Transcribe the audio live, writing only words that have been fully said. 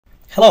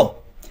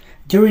Hello!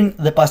 During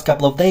the past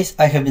couple of days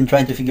I have been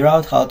trying to figure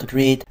out how to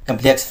create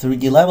complex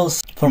 3D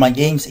levels for my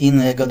games in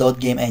the Godot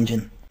game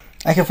engine.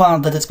 I have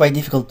found that it's quite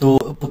difficult to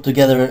put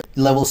together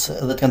levels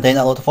that contain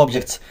a lot of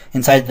objects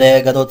inside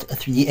the Godot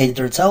 3D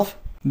editor itself,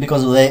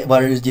 because of the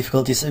various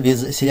difficulties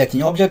with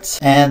selecting objects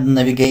and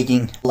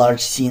navigating large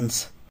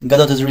scenes.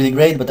 Godot is really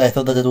great, but I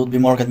thought that it would be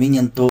more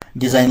convenient to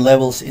design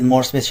levels in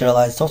more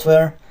specialized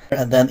software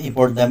and then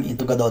import them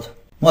into Godot.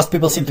 Most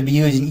people seem to be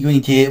using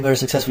Unity very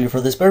successfully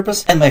for this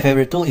purpose, and my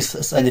favorite tool is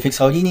Gltf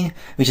Houdini,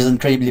 which is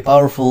incredibly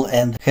powerful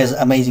and has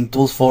amazing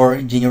tools for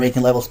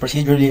generating levels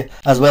procedurally,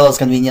 as well as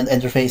convenient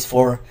interface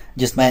for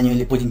just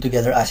manually putting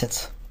together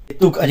assets. It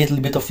took a little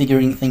bit of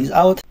figuring things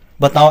out,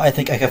 but now I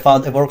think I have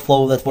found a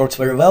workflow that works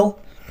very well,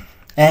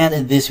 and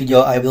in this video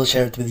I will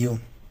share it with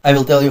you. I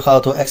will tell you how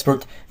to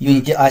export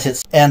Unity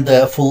assets and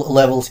full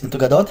levels into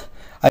Godot.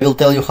 I will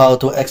tell you how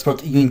to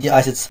export Unity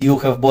assets you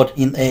have bought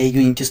in a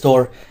Unity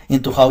store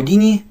into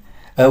Houdini,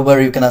 where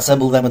you can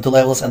assemble them into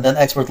levels and then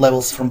export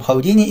levels from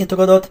Houdini into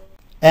Godot.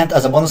 And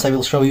as a bonus, I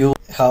will show you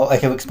how I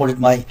have exported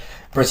my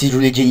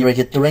procedurally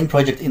generated terrain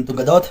project into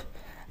Godot,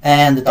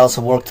 and it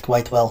also worked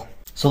quite well.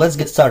 So let's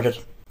get started.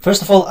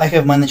 First of all, I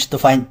have managed to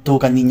find two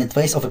convenient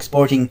ways of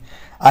exporting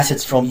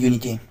assets from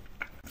Unity.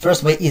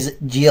 First way is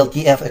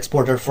Gltf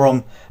Exporter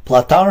from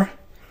Plattar,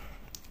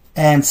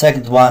 and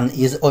second one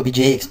is Obj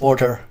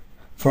Exporter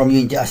from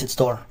Unity Asset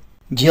Store.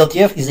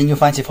 Gltf is a new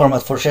fancy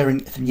format for sharing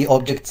 3D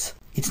objects.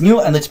 It's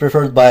new and it's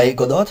preferred by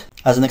Godot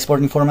as an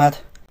exporting format.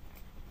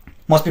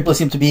 Most people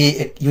seem to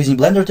be using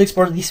Blender to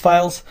export these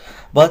files,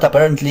 but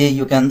apparently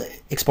you can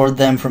export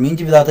them from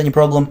Unity without any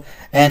problem,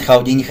 and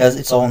Houdini has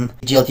its own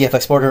Gltf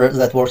exporter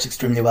that works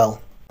extremely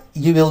well.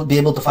 You will be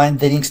able to find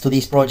the links to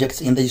these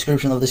projects in the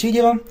description of this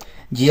video.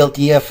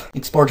 Gltf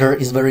exporter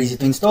is very easy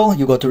to install.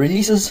 You go to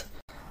Releases,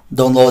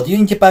 download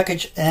Unity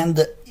package,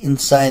 and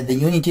inside the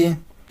Unity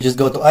just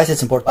go to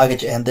Assets, Import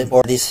Package, and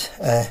import this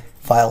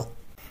file.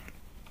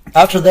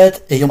 After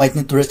that, you might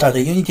need to restart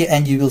the Unity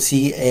and you will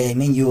see a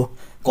menu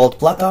called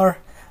Plattar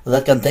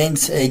that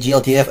contains a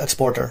Gltf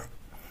exporter.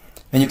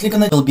 When you click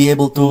on it, you'll be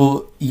able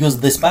to use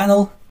this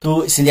panel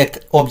to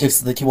select objects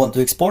that you want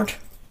to export,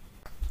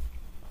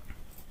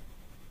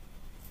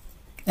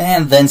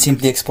 and then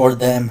simply export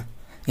them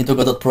into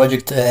Godot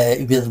project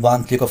with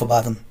one click of a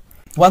button.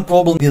 One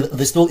problem with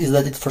this tool is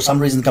that it for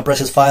some reason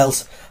compresses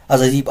files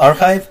as a zip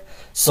archive.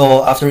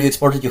 So after you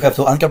export it, you have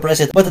to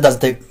uncompress it, but it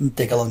doesn't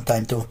take a long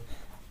time to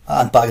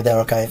unpack the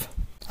archive.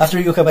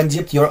 After you have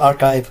unzipped your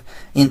archive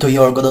into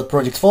your Godot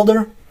project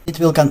folder, it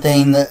will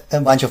contain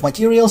a bunch of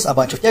materials, a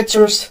bunch of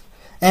textures,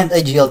 and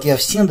a Gltf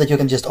scene that you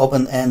can just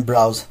open and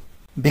browse.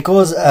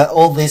 Because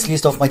all this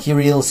list of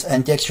materials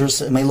and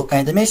textures may look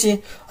kinda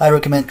messy, I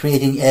recommend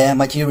creating a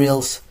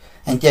materials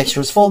and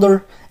textures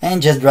folder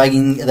and just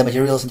dragging the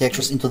materials and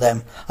textures into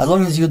them. As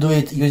long as you do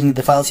it using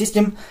the file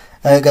system,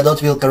 Godot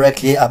will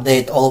correctly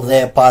update all of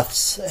their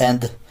paths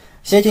and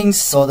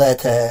settings so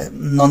that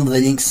none of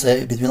the links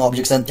between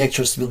objects and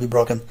textures will be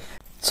broken.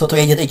 So to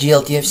edit a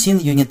Gltf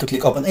scene, you need to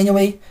click Open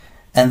anyway,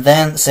 and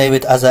then save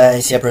it as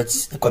a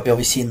separate copy of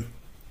a scene.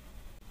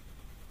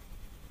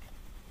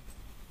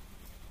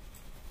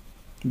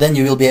 Then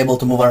you will be able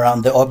to move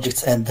around the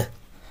objects and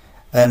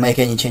make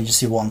any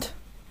changes you want.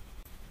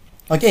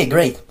 Okay,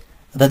 great.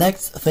 The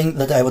next thing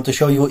that I want to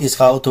show you is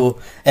how to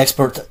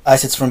export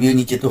assets from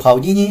Unity to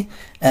Houdini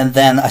and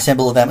then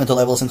assemble them into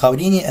levels in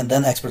Houdini and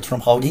then export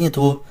from Houdini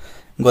to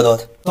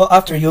Godot. So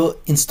after you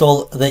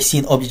install the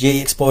Scene Obj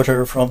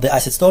Exporter from the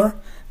Asset Store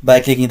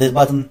by clicking this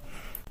button,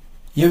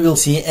 you will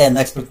see an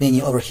export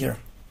menu over here.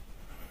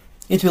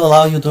 It will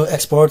allow you to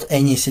export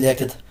any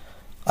selected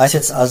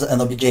assets as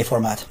an OBJ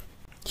format.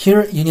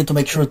 Here you need to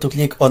make sure to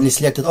click only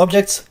selected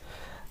objects,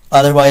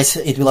 otherwise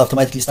it will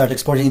automatically start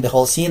exporting the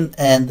whole scene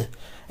and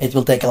it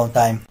will take a long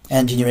time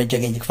and generate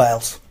gigantic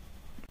files.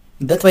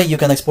 That way you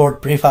can export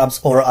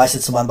prefabs or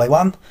assets one by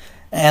one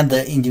and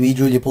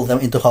individually pull them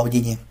into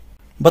Houdini.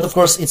 But of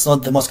course it's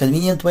not the most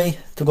convenient way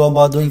to go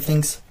about doing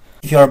things.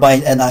 If you are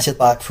buying an asset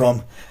pack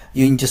from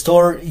Unity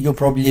Store, you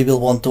probably will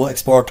want to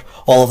export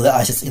all of the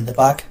assets in the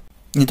pack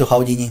into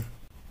Houdini.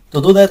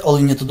 To do that, all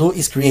you need to do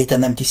is create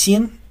an empty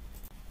scene,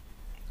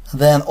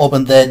 then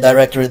open the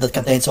directory that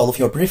contains all of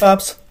your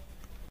prefabs,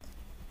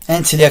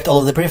 and select all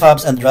of the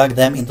prefabs and drag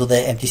them into the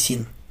empty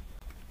scene.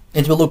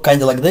 It will look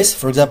kinda like this.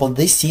 For example,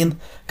 this scene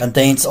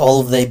contains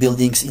all of the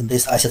buildings in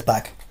this asset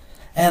pack.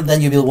 And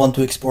then you will want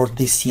to export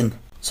this scene.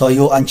 So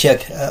you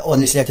uncheck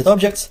only selected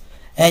objects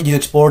and you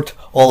export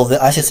all of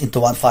the assets into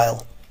one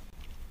file.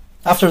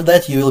 After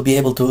that, you will be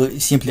able to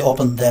simply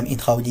open them in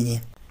Houdini.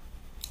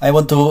 I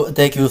want to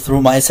take you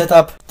through my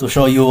setup to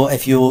show you a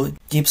few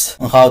tips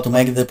on how to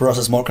make the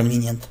process more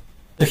convenient.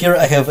 So here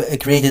I have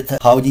created a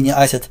Houdini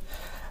asset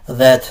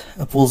that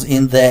pulls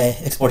in the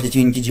exported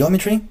Unity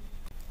geometry.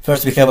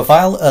 First we have a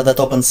file that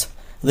opens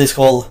this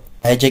whole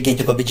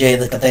gigantic OBJ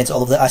that contains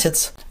all of the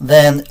assets.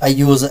 Then I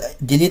use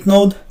delete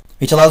node,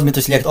 which allows me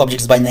to select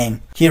objects by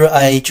name. Here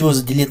I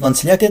choose delete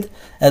non-selected,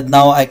 and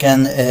now I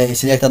can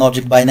select an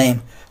object by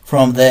name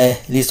from the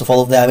list of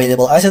all of the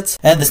available assets,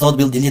 and this node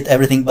will delete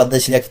everything but the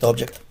selected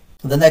object.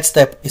 The next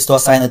step is to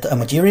assign it a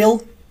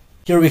material.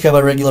 Here we have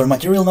a regular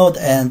material node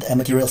and a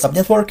material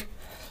subnetwork,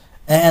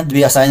 and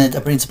we assign it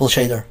a principal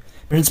shader.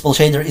 Principal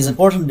shader is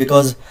important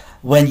because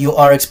when you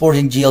are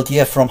exporting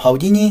Gltf from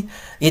Houdini,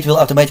 it will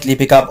automatically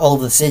pick up all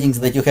of the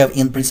settings that you have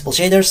in principal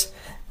shaders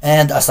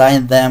and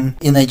assign them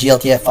in a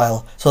Gltf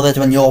file, so that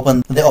when you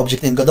open the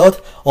object in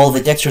Godot, all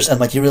the textures and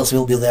materials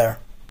will be there.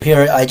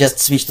 Here I just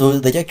switched to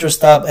the textures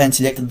tab and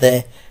selected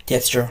the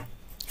texture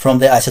from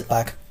the asset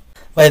pack.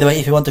 By the way,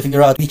 if you want to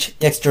figure out which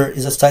texture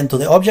is assigned to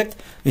the object,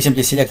 you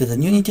simply select it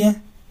in Unity,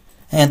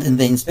 and in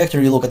the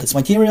inspector you look at its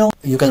material.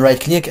 You can right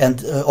click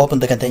and open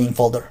the containing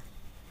folder.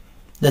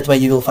 That way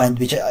you will find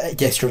which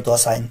texture to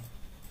assign.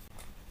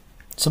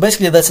 So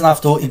basically that's enough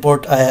to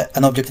import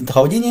an object into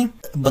Houdini,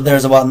 but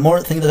there's one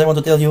more thing that I want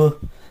to tell you,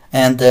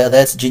 and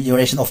that's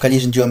generation of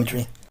collision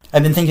geometry.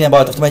 I've been thinking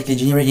about automatically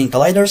generating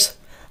colliders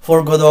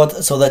for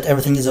Godot so that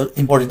everything is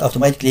imported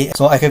automatically.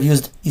 So I have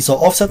used ISO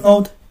offset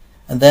node,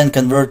 and then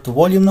convert to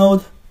volume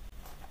node,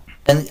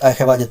 and I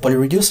have added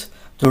polyreduce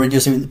to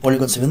reduce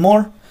polygons even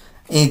more.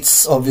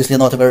 It's obviously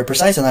not very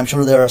precise, and I'm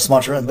sure there are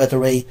smarter and better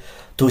way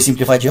to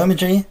simplify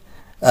geometry.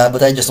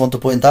 But I just want to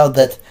point out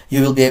that you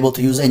will be able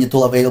to use any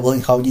tool available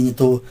in Houdini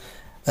to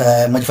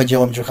modify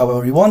geometry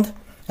however you want,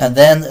 and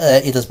then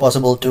it is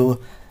possible to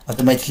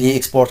automatically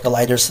export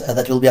colliders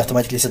that will be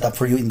automatically set up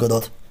for you in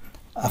Godot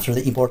after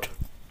the import.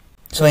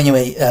 So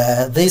anyway,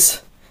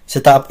 this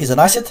setup is an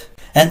asset,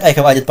 and I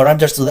have added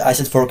parameters to the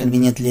asset for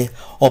conveniently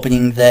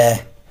opening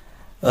the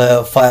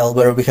file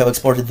where we have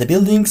exported the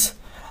buildings,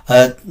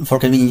 for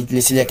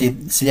conveniently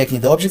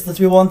selecting the objects that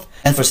we want,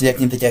 and for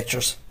selecting the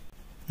textures.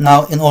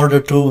 Now, in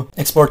order to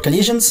export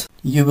collisions,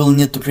 you will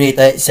need to create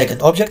a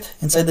second object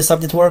inside the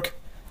subnetwork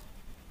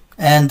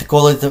and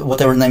call it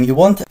whatever name you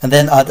want, and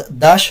then add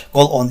dash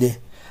call only.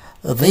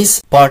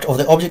 This part of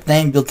the object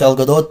name will tell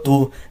Godot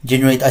to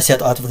generate a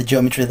set out of the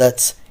geometry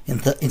that's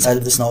inside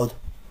of this node.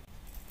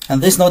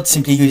 And this node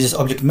simply uses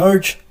object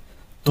merge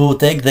to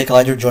take the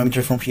collider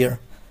geometry from here.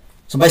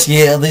 So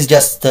basically this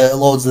just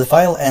loads the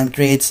file and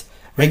creates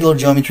regular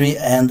geometry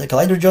and a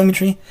collider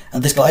geometry,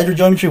 and this collider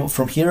geometry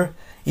from here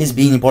is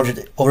being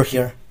imported over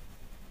here.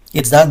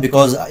 It's done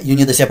because you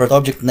need a separate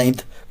object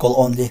named call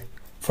only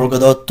for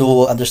Godot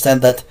to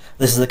understand that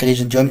this is the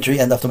collision geometry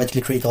and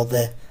automatically create all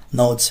the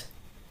nodes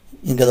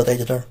in Godot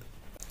editor.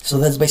 So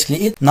that's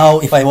basically it. Now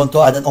if I want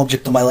to add an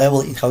object to my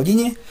level in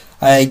Houdini,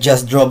 I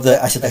just drop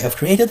the asset I have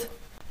created.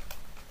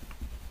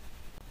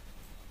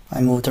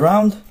 I move it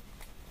around.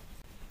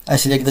 I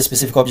select the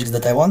specific objects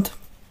that I want.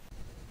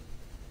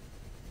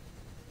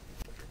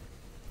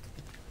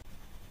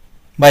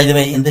 By the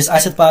way, in this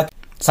asset pack,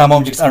 some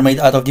objects are made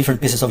out of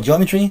different pieces of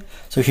geometry.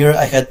 So here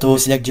I had to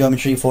select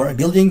geometry for a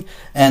building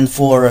and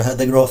for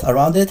the growth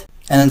around it.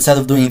 And instead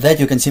of doing that,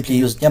 you can simply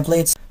use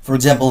templates. For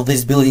example,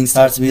 this building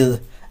starts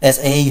with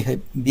SA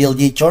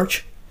BLD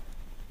church.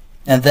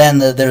 And then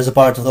there's a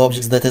part of the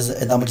objects that is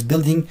a damaged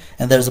building,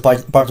 and there's a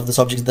part of this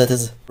object that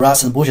is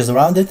grass and bushes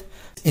around it.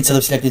 Instead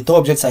of selecting two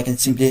objects, I can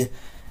simply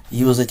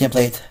use a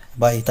template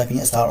by typing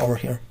a star over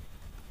here.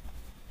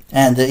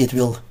 And it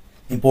will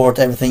import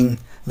everything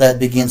that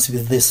begins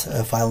with this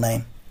file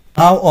name.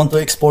 Now on to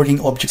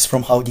exporting objects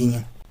from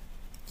Houdini.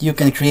 You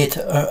can create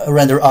a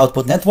render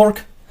output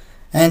network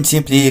and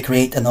simply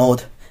create a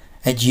node,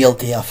 a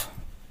Gltf.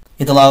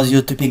 It allows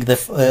you to pick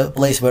the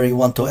place where you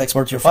want to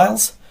export your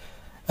files.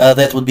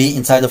 That would be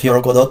inside of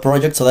your Godot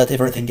project so that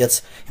everything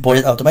gets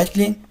imported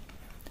automatically.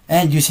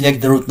 And you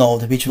select the root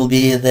node, which will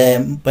be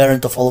the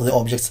parent of all of the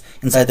objects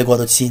inside the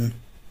Godot scene.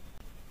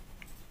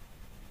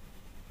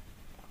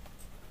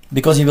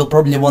 Because you will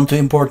probably want to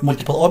import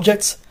multiple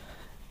objects,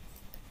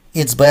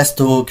 it's best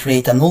to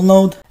create a null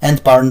node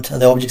and parent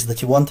the objects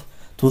that you want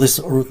to this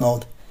root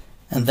node.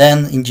 And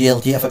then in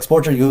Gltf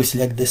Exporter you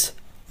select this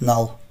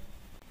null.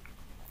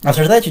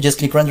 After that you just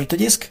click render to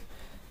disk,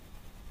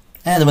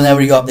 and whenever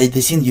you update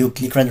the scene you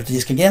click render to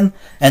disk again,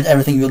 and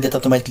everything will get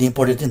automatically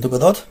imported into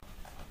Godot.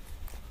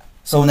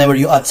 So whenever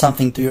you add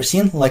something to your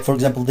scene, like for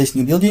example this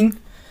new building,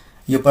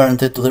 you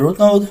parent it to the root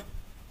node,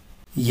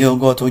 you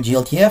go to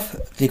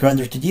Gltf, click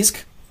render to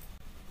disk,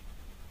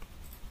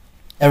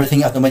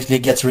 everything automatically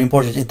gets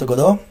re-imported into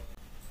Godot,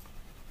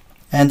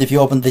 and if you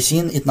open the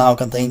scene, it now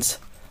contains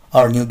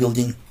our new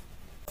building.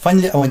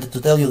 Finally, I wanted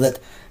to tell you that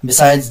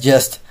besides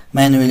just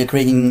manually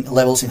creating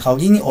levels in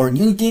Houdini or in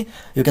Unity,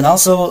 you can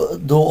also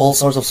do all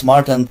sorts of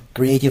smart and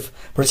creative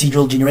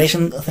procedural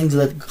generation things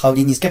that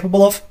Houdini is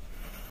capable of.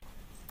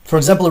 For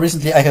example,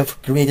 recently I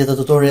have created a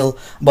tutorial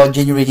about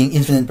generating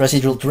infinite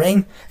procedural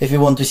terrain. If you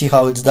want to see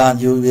how it's done,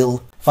 you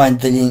will find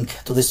the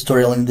link to this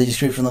tutorial in the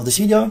description of this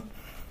video.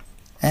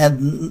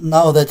 And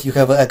now that you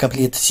have a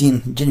complete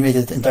scene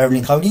generated entirely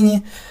in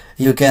Houdini,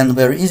 you can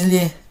very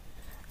easily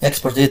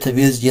export it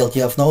with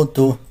Gltf node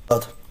to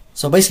Godot.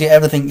 So basically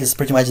everything is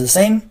pretty much the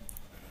same.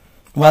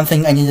 One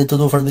thing I needed to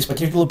do for this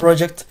particular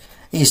project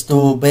is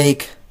to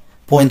bake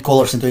point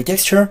colors into a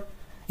texture.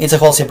 It's a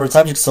whole separate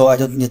subject, so I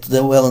don't need to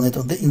dwell on it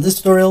in this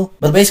tutorial.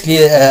 But basically,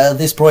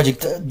 this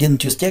project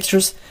didn't use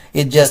textures.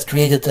 It just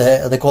created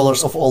the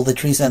colors of all the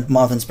trees and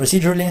mountains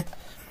procedurally.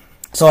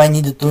 So I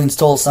needed to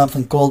install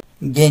something called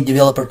Game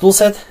Developer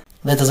Toolset.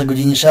 That is a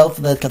Houdini shelf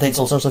that contains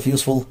all sorts of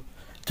useful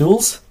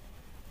tools.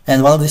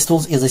 And one of these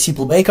tools is a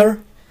simple baker,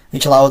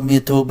 which allowed me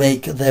to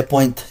bake the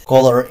point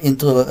color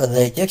into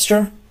the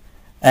texture.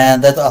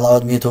 And that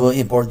allowed me to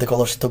import the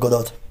colors into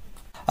Godot.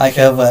 I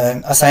have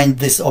assigned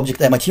this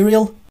object a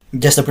material,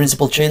 just a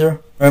principled shader.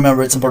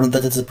 Remember, it's important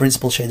that it's a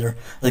principled shader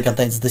that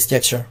contains this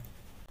texture.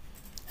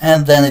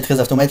 And then it has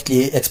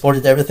automatically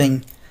exported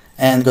everything,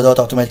 and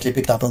Godot automatically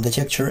picked up on the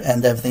texture,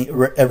 and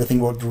everything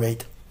worked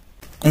great.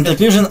 In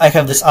conclusion, I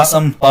have this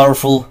awesome,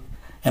 powerful,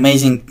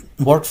 amazing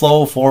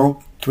workflow for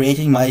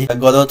creating my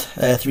Godot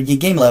 3D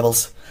game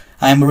levels.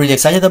 I'm really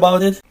excited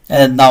about it,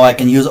 and now I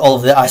can use all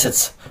of the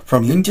assets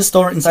from Unity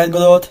store inside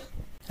Godot,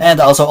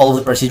 and also all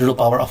of the procedural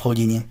power of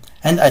Houdini.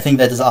 And I think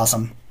that is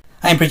awesome.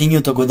 I'm pretty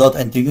new to Godot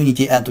and to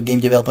Unity and to game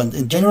development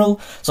in general,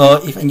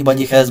 so if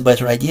anybody has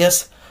better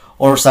ideas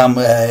or some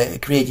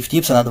creative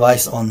tips and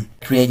advice on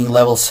creating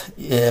levels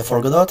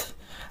for Godot,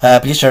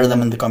 please share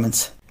them in the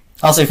comments.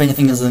 Also, if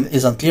anything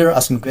is unclear,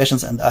 ask me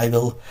questions and I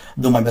will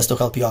do my best to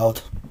help you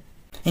out.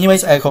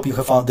 Anyways, I hope you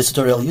have found this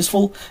tutorial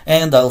useful,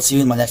 and I'll see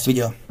you in my next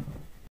video.